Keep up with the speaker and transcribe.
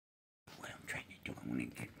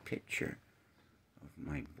want to get a picture of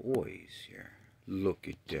my boys here. Look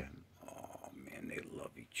at them. Oh man, they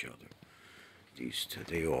love each other. These two,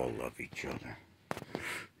 they all love each other.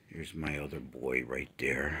 Here's my other boy right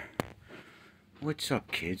there. What's up,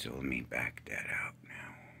 kids? Let me back that out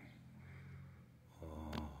now.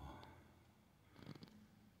 Oh.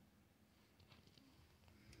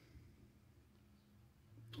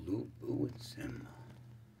 Blue Boo and Simba.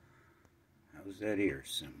 How's that ear,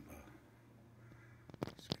 Simba?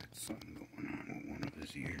 He's got something going on with one of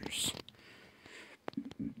his ears.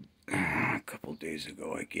 A couple days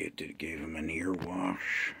ago, I gave him an ear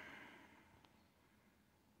wash.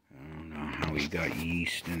 I don't know how he got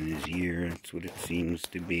yeast in his ear. That's what it seems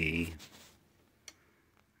to be.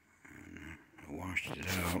 And I washed it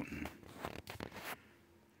out, and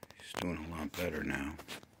he's doing a lot better now.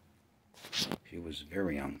 He was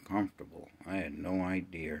very uncomfortable. I had no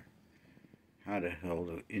idea how the hell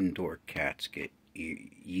do indoor cats get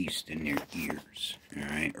yeast in their ears,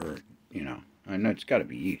 alright? Or, you know, I know it's got to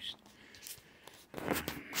be yeast.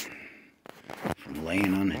 From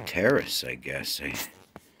laying on the terrace, I guess. I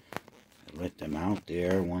let them out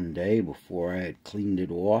there one day before I had cleaned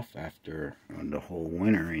it off after the whole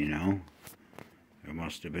winter, you know. There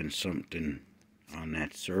must have been something on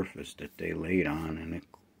that surface that they laid on, and it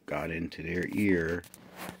got into their ear,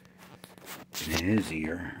 in his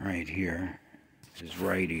ear, right here, his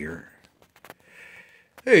right ear.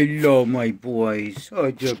 Hello, my boys.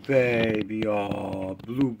 Oh, the baby. Oh,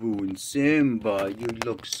 Blue Boo and Simba. You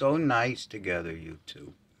look so nice together, you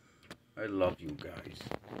two. I love you guys.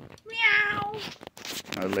 Meow.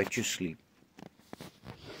 I'll let you sleep.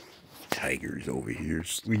 Tiger's over here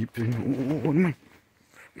sleeping. Oh, what am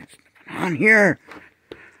I on here?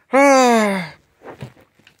 Ah.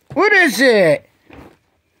 What is it?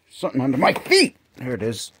 Something under my feet. There it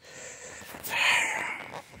is.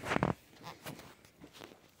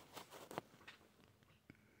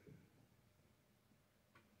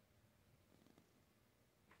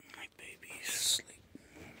 My baby's asleep.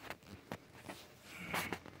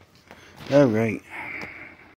 All right.